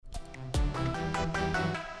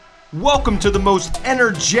Welcome to the most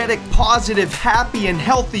energetic, positive, happy, and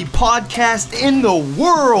healthy podcast in the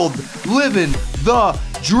world, Living the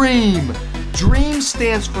Dream. DREAM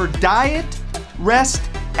stands for diet, rest,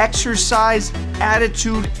 exercise,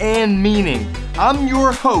 attitude, and meaning. I'm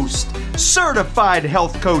your host, certified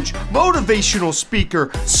health coach, motivational speaker,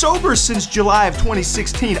 sober since July of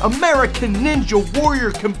 2016, American Ninja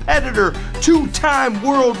Warrior competitor, two-time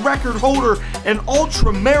world record holder, and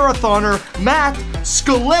ultra marathoner, Matt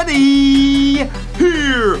Scaletti.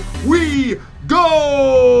 Here we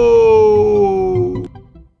go!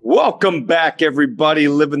 Welcome back, everybody.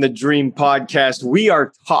 Living the Dream podcast. We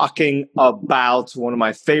are talking about one of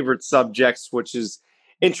my favorite subjects, which is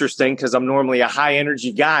interesting because I'm normally a high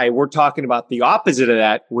energy guy. We're talking about the opposite of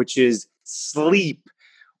that, which is sleep.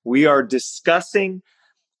 We are discussing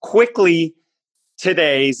quickly.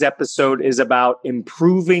 Today's episode is about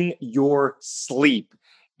improving your sleep.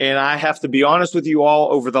 And I have to be honest with you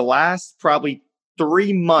all, over the last probably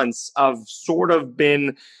 3 months, I've sort of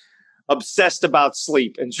been obsessed about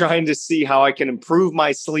sleep and trying to see how I can improve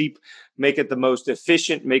my sleep, make it the most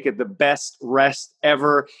efficient, make it the best rest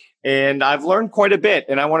ever. And I've learned quite a bit,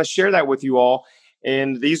 and I want to share that with you all.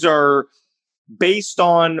 And these are based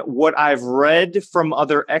on what I've read from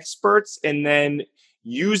other experts and then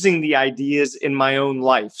using the ideas in my own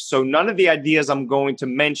life. So none of the ideas I'm going to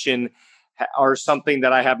mention are something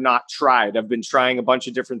that I have not tried. I've been trying a bunch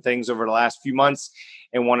of different things over the last few months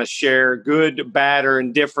and want to share good, bad, or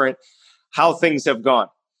indifferent how things have gone.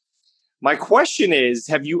 My question is,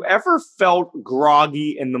 have you ever felt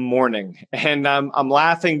groggy in the morning? And I'm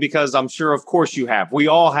laughing because I'm sure, of course, you have. We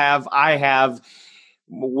all have. I have.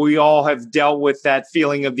 We all have dealt with that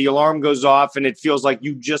feeling of the alarm goes off and it feels like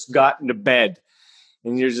you just got into bed.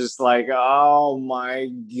 And you're just like, oh my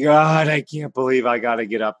God, I can't believe I got to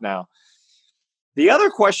get up now. The other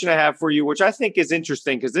question I have for you, which I think is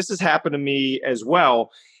interesting because this has happened to me as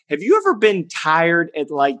well. Have you ever been tired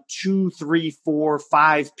at like 2, 3, 4,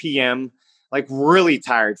 5 p.m., like really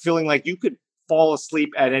tired, feeling like you could fall asleep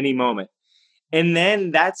at any moment? And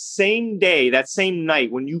then that same day, that same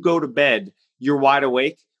night, when you go to bed, you're wide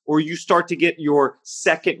awake, or you start to get your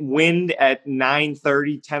second wind at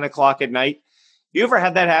 9:30, 10 o'clock at night. You ever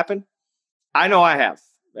had that happen? I know I have.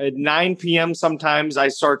 At 9 p.m. sometimes I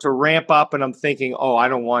start to ramp up and I'm thinking, oh, I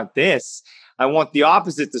don't want this. I want the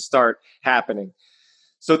opposite to start happening.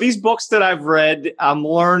 So these books that I've read, I'm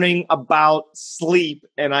learning about sleep.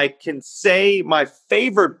 And I can say my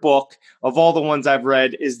favorite book of all the ones I've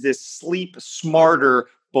read is this Sleep Smarter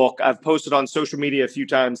book. I've posted on social media a few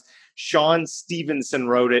times. Sean Stevenson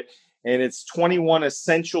wrote it. And it's 21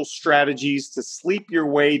 essential strategies to sleep your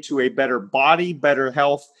way to a better body, better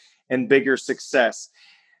health, and bigger success.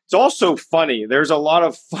 It's also funny. There's a lot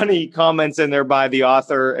of funny comments in there by the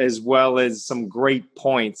author, as well as some great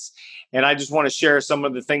points. And I just want to share some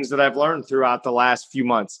of the things that I've learned throughout the last few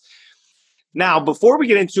months. Now, before we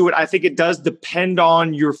get into it, I think it does depend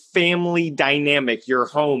on your family dynamic, your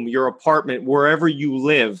home, your apartment, wherever you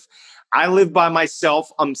live. I live by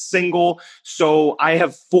myself. I'm single, so I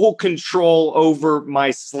have full control over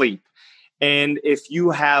my sleep. And if you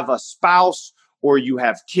have a spouse or you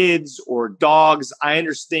have kids or dogs, I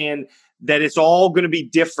understand that it's all going to be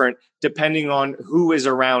different depending on who is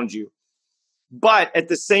around you. But at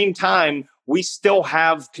the same time, we still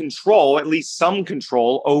have control, at least some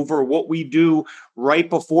control, over what we do right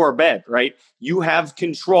before bed, right? You have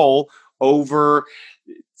control over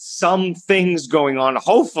some things going on,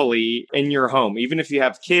 hopefully, in your home. Even if you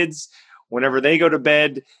have kids, whenever they go to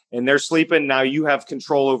bed and they're sleeping, now you have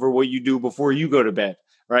control over what you do before you go to bed,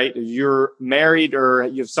 right? If you're married or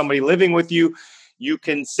you have somebody living with you, you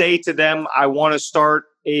can say to them, I want to start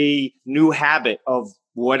a new habit of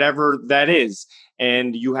whatever that is.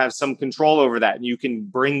 And you have some control over that. And you can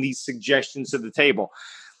bring these suggestions to the table.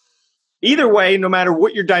 Either way, no matter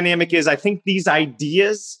what your dynamic is, I think these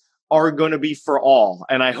ideas are going to be for all.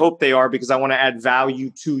 And I hope they are because I want to add value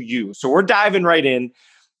to you. So we're diving right in.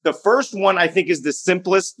 The first one I think is the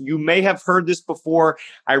simplest. You may have heard this before.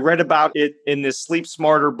 I read about it in this Sleep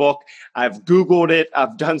Smarter book. I've Googled it.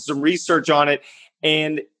 I've done some research on it.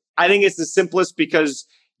 And I think it's the simplest because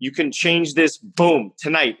you can change this, boom,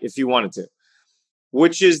 tonight if you wanted to,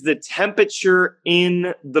 which is the temperature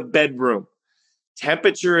in the bedroom.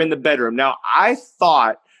 Temperature in the bedroom. Now, I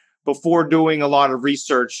thought before doing a lot of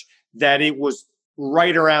research that it was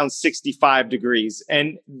right around 65 degrees.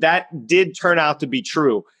 And that did turn out to be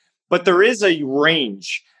true. But there is a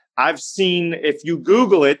range. I've seen, if you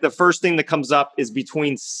Google it, the first thing that comes up is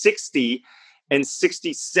between 60 and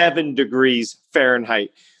 67 degrees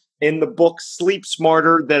Fahrenheit. In the book Sleep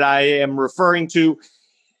Smarter that I am referring to,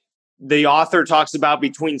 The author talks about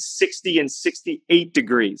between 60 and 68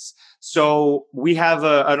 degrees. So we have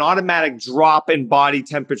an automatic drop in body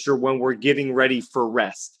temperature when we're getting ready for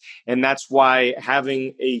rest. And that's why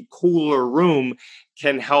having a cooler room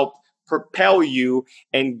can help propel you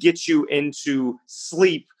and get you into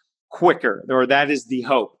sleep quicker, or that is the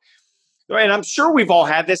hope. And I'm sure we've all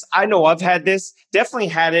had this. I know I've had this. Definitely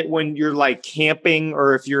had it when you're like camping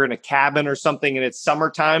or if you're in a cabin or something and it's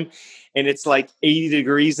summertime and it's like 80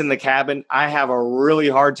 degrees in the cabin. I have a really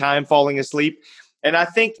hard time falling asleep. And I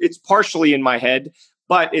think it's partially in my head,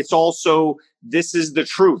 but it's also, this is the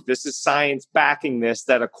truth. This is science backing this,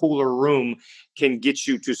 that a cooler room can get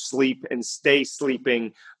you to sleep and stay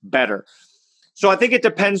sleeping better. So I think it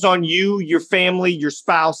depends on you, your family, your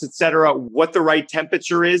spouse, et cetera, what the right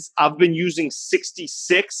temperature is. I've been using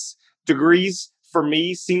 66 degrees for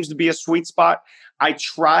me, seems to be a sweet spot. I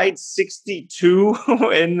tried 62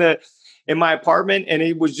 in my apartment and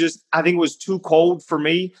it was just, I think it was too cold for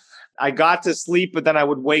me. I got to sleep, but then I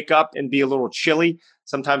would wake up and be a little chilly.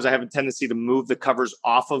 Sometimes I have a tendency to move the covers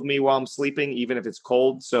off of me while I'm sleeping, even if it's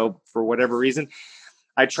cold. So for whatever reason,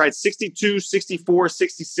 I tried 62, 64,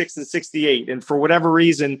 66, and 68. And for whatever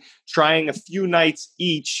reason, trying a few nights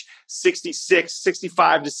each, 66,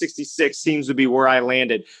 65 to 66 seems to be where I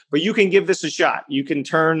landed. But you can give this a shot. You can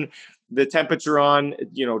turn the temperature on,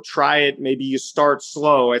 try it. Maybe you start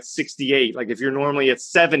slow at 68. Like if you're normally at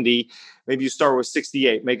 70, maybe you start with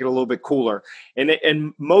 68, make it a little bit cooler.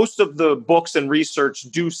 And most of the books and research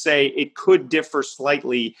do say it could differ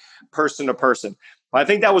slightly person to person. I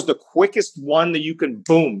think that was the quickest one that you can,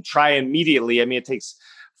 boom, try immediately. I mean, it takes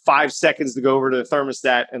 5 seconds to go over to the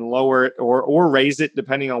thermostat and lower it or raise it,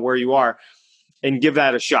 depending on where you are, and give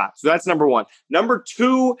that a shot. So that's number one. Number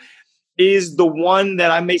two is the one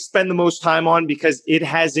that I may spend the most time on because it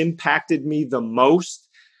has impacted me the most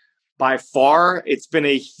by far. It's been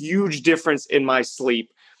a huge difference in my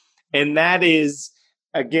sleep. And that is,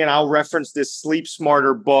 again, I'll reference this Sleep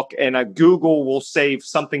Smarter book, and Google will say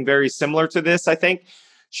something very similar to this, I think.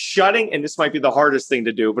 And this might be the hardest thing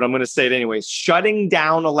to do, but I'm going to say it anyways, shutting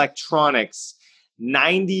down electronics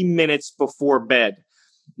 90 minutes before bed.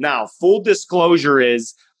 Now, full disclosure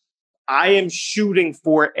is I am shooting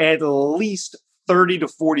for at least 30 to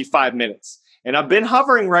 45 minutes. And I've been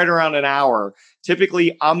hovering right around an hour.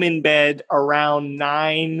 Typically, I'm in bed around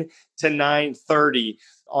 9 to 9:30.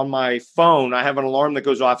 On my phone, I have an alarm that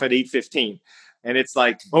goes off at 8:15. And it's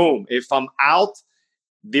like, boom, if I'm out,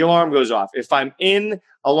 the alarm goes off. If I'm in,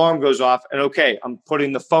 alarm goes off. And okay, I'm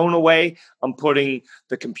putting the phone away. I'm putting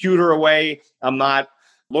the computer away. I'm not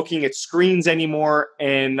looking at screens anymore.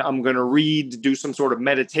 And I'm going to read, do some sort of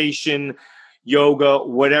meditation, yoga,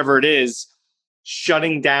 whatever it is,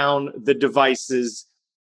 shutting down the devices.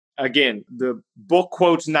 Again, the book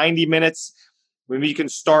quotes 90 minutes. Maybe you can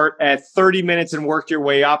start at 30 minutes and work your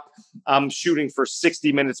way up. I'm shooting for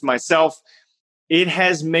 60 minutes myself. It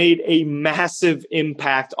has made a massive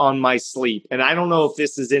impact on my sleep. And I don't know if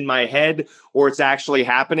this is in my head or it's actually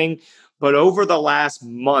happening, but over the last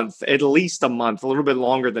month, at least a month, a little bit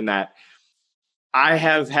longer than that, I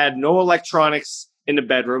have had no electronics in the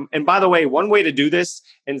bedroom. And by the way, one way to do this,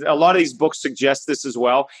 and a lot of these books suggest this as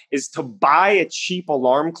well, is to buy a cheap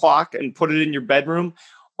alarm clock and put it in your bedroom.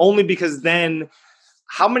 Only because then,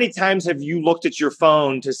 how many times have you looked at your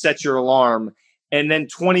phone to set your alarm and then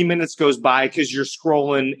 20 minutes goes by because you're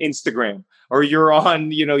scrolling Instagram or you're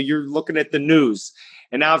on, you're looking at the news.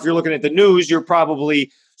 And now if you're looking at the news, you're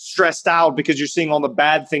probably stressed out because you're seeing all the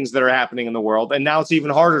bad things that are happening in the world. And now it's even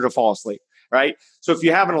harder to fall asleep, right? So if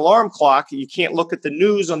you have an alarm clock, you can't look at the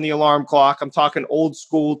news on the alarm clock. I'm talking old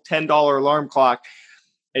school $10 alarm clock,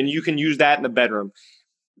 and you can use that in the bedroom.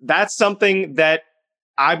 That's something that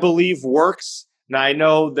I believe works. Now, I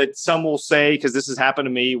know that some will say, because this has happened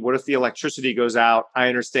to me, what if the electricity goes out? I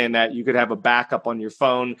understand that. You could have a backup on your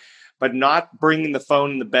phone, but not bringing the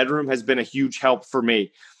phone in the bedroom has been a huge help for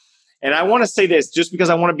me. And I want to say this, just because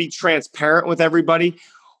I want to be transparent with everybody.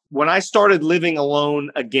 When I started living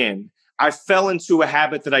alone again, I fell into a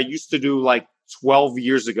habit that I used to do like 12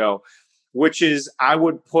 years ago, which is I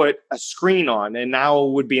would put a screen on, and now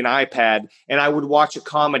it would be an iPad, and I would watch a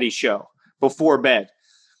comedy show before bed.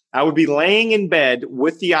 I would be laying in bed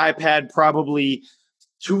with the iPad probably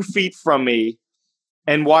 2 feet from me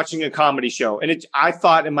and watching a comedy show. And I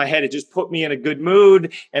thought in my head, it just put me in a good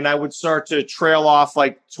mood, and I would start to trail off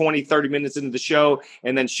like 20, 30 minutes into the show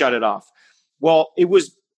and then shut it off. Well, it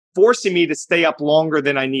was forcing me to stay up longer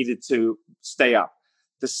than I needed to stay up.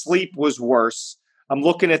 The sleep was worse. I'm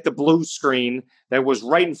looking at the blue screen that was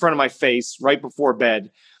right in front of my face right before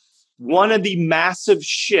bed. One of the massive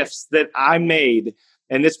shifts that I made,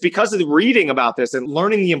 And it's because of the reading about this and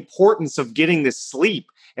learning the importance of getting this sleep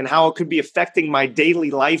and how it could be affecting my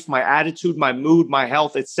daily life, my attitude, my mood, my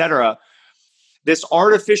health, etc. This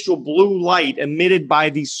artificial blue light emitted by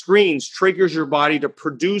these screens triggers your body to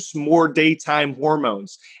produce more daytime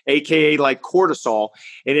hormones, aka like cortisol,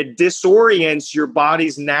 and it disorients your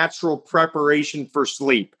body's natural preparation for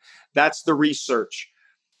sleep. That's the research.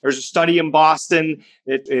 There's a study in Boston.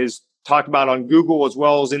 It is talked about on Google as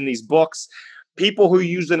well as in these books. People who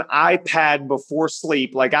use an iPad before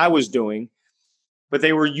sleep, like I was doing, but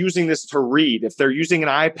they were using this to read. If they're using an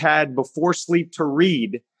iPad before sleep to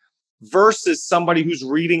read versus somebody who's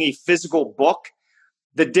reading a physical book,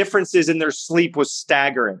 the differences in their sleep was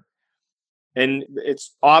staggering. And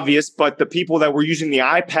it's obvious, but the people that were using the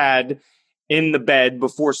iPad in the bed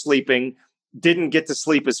before sleeping didn't get to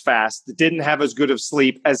sleep as fast, didn't have as good of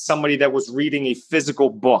sleep as somebody that was reading a physical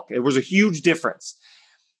book. It was a huge difference.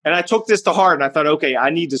 And I took this to heart and I thought, okay, I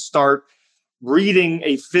need to start reading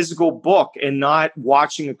a physical book and not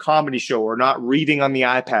watching a comedy show or not reading on the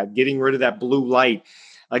iPad, getting rid of that blue light.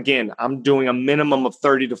 Again, I'm doing a minimum of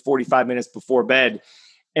 30 to 45 minutes before bed.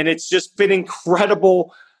 And it's just been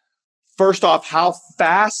incredible. First off, how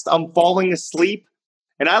fast I'm falling asleep.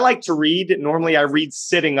 And I like to read. Normally, I read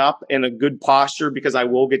sitting up in a good posture because I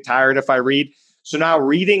will get tired if I read. So now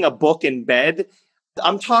reading a book in bed,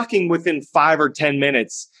 I'm talking within 5 or 10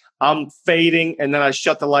 minutes, I'm fading and then I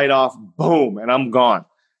shut the light off, boom, and I'm gone.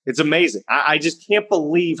 It's amazing. I just can't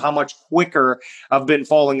believe how much quicker I've been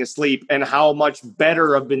falling asleep and how much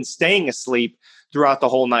better I've been staying asleep throughout the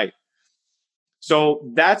whole night. So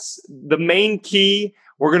that's the main key.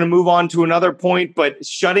 We're going to move on to another point, but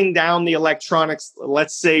shutting down the electronics,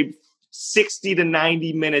 let's say 60 to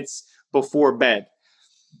 90 minutes before bed.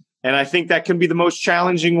 And I think that can be the most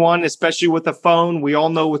challenging one, especially with the phone. We all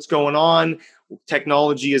know what's going on.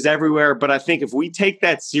 Technology is everywhere. But I think if we take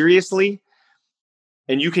that seriously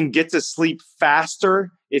and you can get to sleep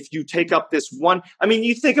faster, if you take up this one, I mean,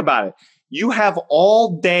 you think about it. You have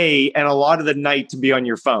all day and a lot of the night to be on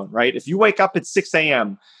your phone, right? If you wake up at 6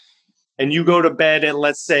 a.m. and you go to bed at,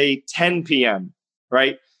 let's say, 10 p.m.,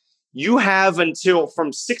 right? You have until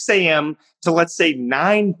from 6 a.m. to, let's say,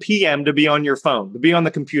 9 p.m. to be on your phone, to be on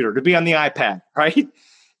the computer, to be on the iPad, right?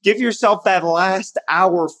 Give yourself that last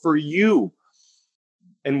hour for you.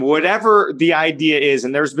 And whatever the idea is,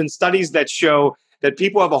 and there's been studies that show that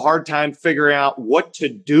people have a hard time figuring out what to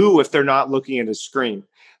do if they're not looking at a screen.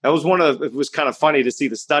 That was it was kind of funny to see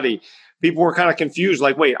the study. People were kind of confused,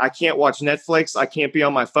 like, wait, I can't watch Netflix. I can't be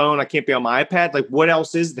on my phone. I can't be on my iPad. Like, what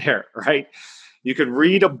else is there, right? You can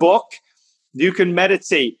read a book. You can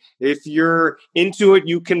meditate. If you're into it,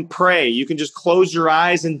 you can pray. You can just close your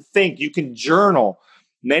eyes and think. You can journal.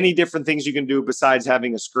 Many different things you can do besides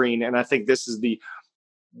having a screen. And I think this is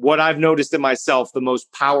what I've noticed in myself, the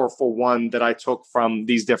most powerful one that I took from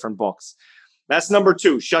these different books. That's number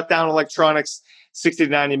 2, shut down electronics 60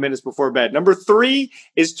 to 90 minutes before bed. Number 3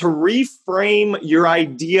 is to reframe your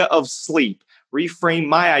idea of sleep. Reframe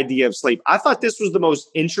my idea of sleep. I thought this was the most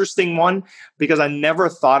interesting one because I never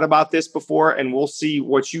thought about this before, and we'll see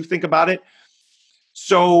what you think about it.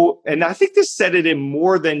 So, and I think this said it in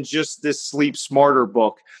more than just this Sleep Smarter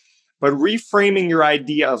book, but reframing your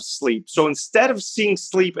idea of sleep. So instead of seeing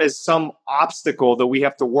sleep as some obstacle that we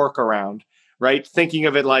have to work around, right? Thinking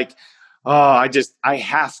of it like, oh, I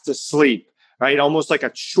have to sleep, right? Almost like a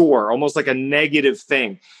chore, almost like a negative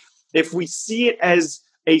thing. If we see it as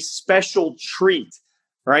a special treat,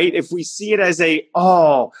 right? If we see it as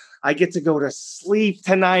I get to go to sleep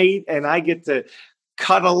tonight and I get to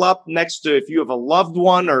cuddle up next to, if you have a loved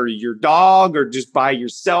one or your dog or just by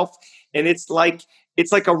yourself. And it's like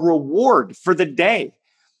a reward for the day.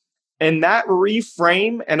 And that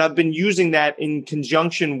reframe, and I've been using that in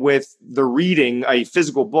conjunction with the reading a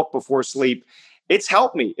physical book before sleep. It's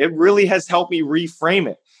helped me. It really has helped me reframe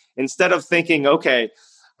it. Instead of thinking, okay,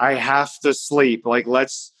 I have to sleep. Like,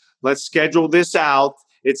 let's schedule this out.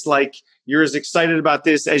 It's like you're as excited about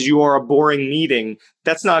this as you are a boring meeting.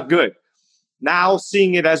 That's not good. Now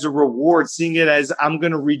seeing it as a reward, seeing it as I'm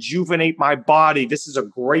going to rejuvenate my body. This is a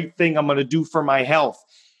great thing I'm going to do for my health.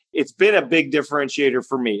 It's been a big differentiator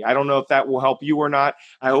for me. I don't know if that will help you or not.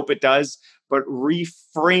 I hope it does. But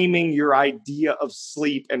reframing your idea of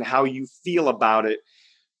sleep and how you feel about it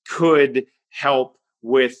could help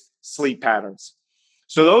with sleep patterns.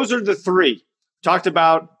 So those are the 3 talked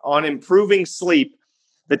about on improving sleep.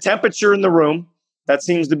 The temperature in the room, that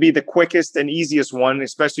seems to be the quickest and easiest one,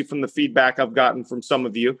 especially from the feedback I've gotten from some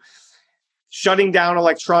of you. Shutting down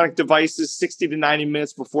electronic devices 60 to 90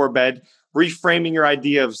 minutes before bed, reframing your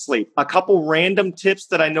idea of sleep. A couple random tips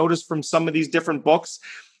that I noticed from some of these different books.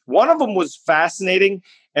 One of them was fascinating,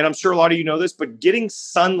 and I'm sure a lot of you know this, but getting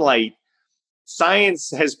sunlight,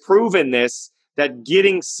 science has proven this, that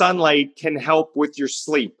getting sunlight can help with your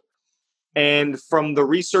sleep. And from the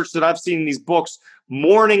research that I've seen in these books,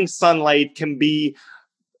 morning sunlight can be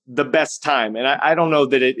the best time. And I don't know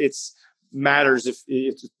that it's matters if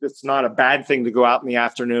it's not a bad thing to go out in the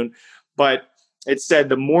afternoon, but it said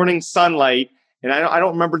the morning sunlight, and I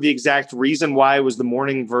don't remember the exact reason why it was the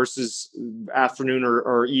morning versus afternoon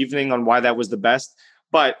or evening on why that was the best,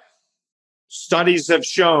 but studies have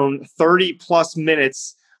shown 30 plus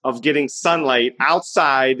minutes of getting sunlight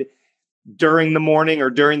outside during the morning or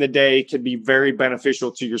during the day can be very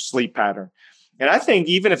beneficial to your sleep pattern. And I think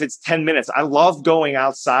even if it's 10 minutes, I love going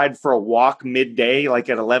outside for a walk midday, like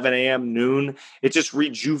at 11 a.m., noon. It just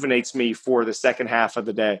rejuvenates me for the second half of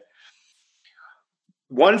the day.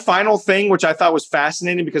 One final thing, which I thought was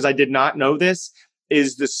fascinating because I did not know this,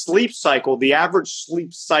 is the sleep cycle. The average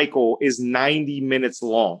sleep cycle is 90 minutes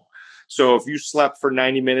long. So if you slept for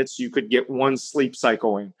 90 minutes, you could get one sleep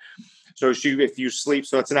cycle in. So if you sleep,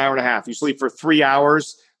 so it's an hour and a half. You sleep for 3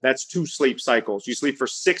 hours, that's 2 sleep cycles. You sleep for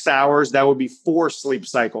 6 hours, that would be 4 sleep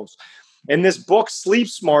cycles. And this book, Sleep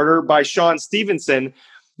Smarter by Shawn Stevenson,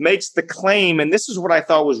 makes the claim, and this is what I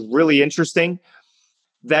thought was really interesting,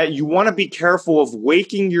 that you want to be careful of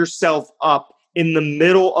waking yourself up in the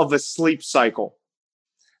middle of a sleep cycle.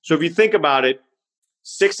 So if you think about it,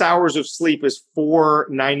 6 hours of sleep is 4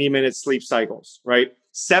 90-minute sleep cycles, right?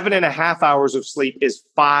 7.5 hours of sleep is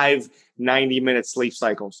 5 90-minute sleep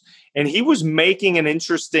cycles. And he was making an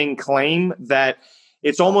interesting claim that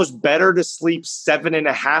it's almost better to sleep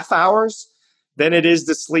 7.5 hours than it is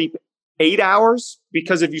to sleep 8 hours,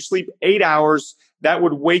 because if you sleep 8 hours, that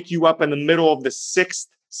would wake you up in the middle of the 6th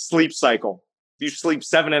sleep cycle. If you sleep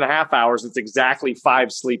 7.5 hours, it's exactly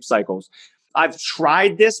 5 sleep cycles. I've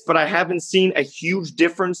tried this, but I haven't seen a huge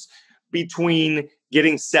difference between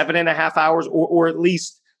getting 7.5 hours or at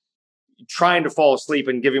least trying to fall asleep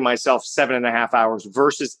and giving myself 7.5 hours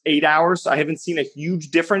versus 8 hours. I haven't seen a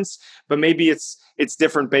huge difference, but maybe it's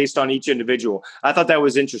different based on each individual. I thought that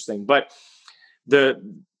was interesting, but the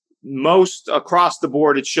most across the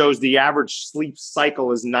board, it shows the average sleep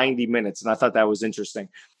cycle is 90 minutes. And I thought that was interesting.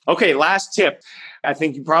 Okay, last tip. I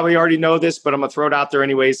think you probably already know this, but I'm going to throw it out there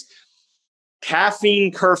anyways.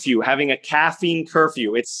 Caffeine curfew, having a caffeine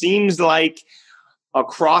curfew. It seems like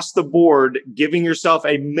across the board, giving yourself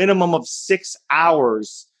a minimum of 6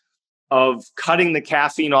 hours of cutting the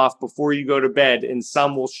caffeine off before you go to bed, and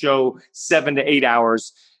some will show 7 to 8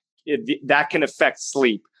 hours, that can affect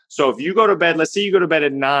sleep. So if you go to bed, let's say you go to bed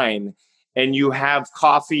at 9 and you have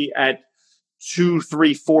coffee at 2,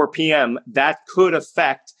 3, 4 p.m., that could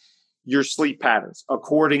affect your sleep patterns,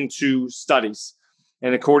 according to studies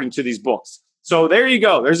and according to these books. So there you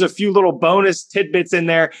go. There's a few little bonus tidbits in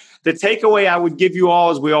there. The takeaway I would give you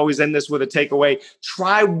all, as we always end this with a takeaway,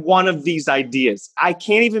 try one of these ideas. I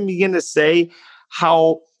can't even begin to say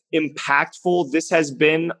how impactful this has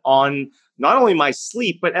been on not only my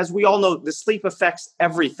sleep, but as we all know, the sleep affects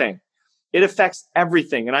everything. It affects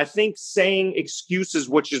everything. And I think saying excuses,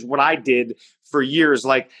 which is what I did for years,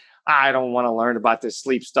 like, I don't want to learn about this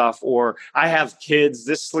sleep stuff, or I have kids,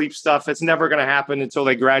 this sleep stuff, it's never going to happen until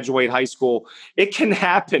they graduate high school. It can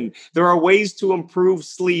happen. There are ways to improve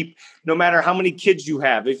sleep, no matter how many kids you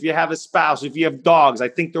have. If you have a spouse, if you have dogs, I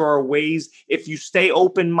think there are ways, if you stay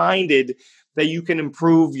open-minded, that you can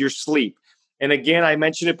improve your sleep. And again, I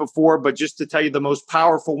mentioned it before, but just to tell you, the most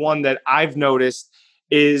powerful one that I've noticed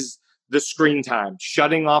is the screen time.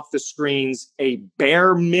 Shutting off the screens a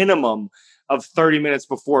bare minimum of 30 minutes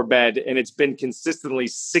before bed, and it's been consistently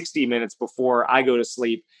 60 minutes before I go to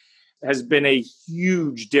sleep, has been a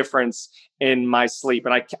huge difference in my sleep.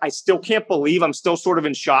 And I still can't believe, I'm still sort of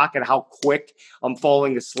in shock at how quick I'm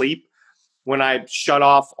falling asleep when I shut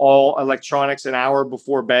off all electronics an hour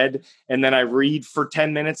before bed, and then I read for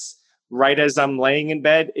 10 minutes right as I'm laying in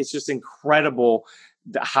bed. It's just incredible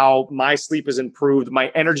how my sleep has improved. My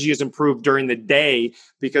energy has improved during the day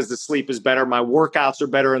because the sleep is better. My workouts are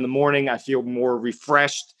better in the morning. I feel more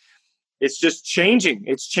refreshed. It's just changing.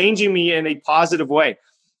 It's changing me in a positive way.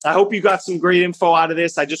 I hope you got some great info out of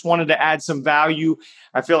this. I just wanted to add some value.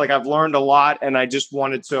 I feel like I've learned a lot, and I just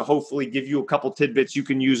wanted to hopefully give you a couple tidbits you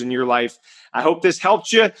can use in your life. I hope this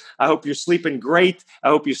helped you. I hope you're sleeping great. I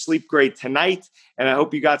hope you sleep great tonight, and I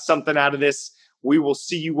hope you got something out of this. We will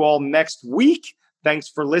see you all next week. Thanks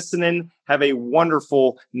for listening. Have a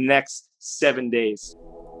wonderful next 7 days.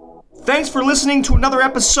 Thanks for listening to another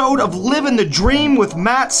episode of Living the Dream with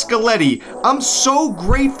Matt Scaletti. I'm so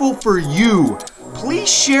grateful for you.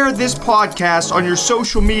 Please share this podcast on your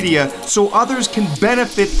social media so others can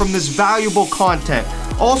benefit from this valuable content.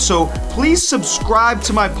 Also, please subscribe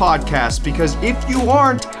to my podcast because if you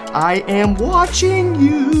aren't, I am watching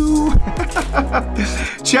you.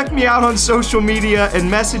 Check me out on social media and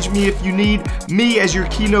message me if you need me as your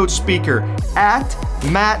keynote speaker at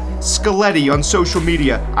Matt Scaletti on social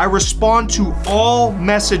media. I respond to all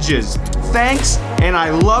messages. Thanks, and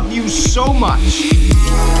I love you so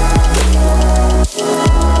much.